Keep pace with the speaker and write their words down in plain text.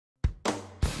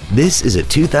This is a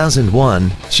 2001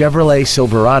 Chevrolet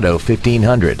Silverado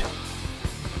 1500.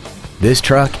 This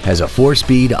truck has a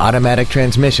 4-speed automatic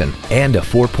transmission and a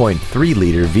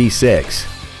 4.3-liter V6.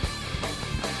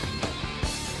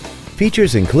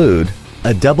 Features include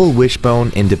a double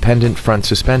wishbone independent front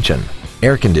suspension,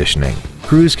 air conditioning,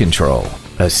 cruise control,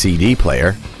 a CD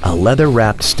player, a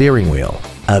leather-wrapped steering wheel,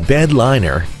 a bed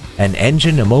liner, an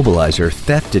engine immobilizer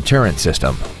theft deterrent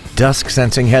system,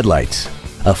 dusk-sensing headlights,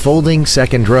 a folding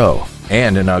second row,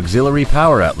 and an auxiliary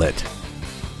power outlet.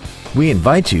 We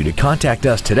invite you to contact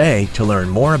us today to learn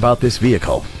more about this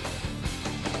vehicle.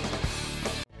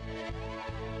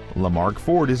 Lamarque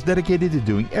Ford is dedicated to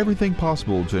doing everything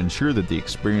possible to ensure that the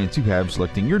experience you have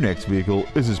selecting your next vehicle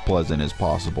is as pleasant as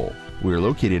possible. We are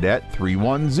located at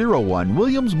 3101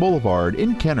 Williams Boulevard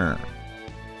in Kenner.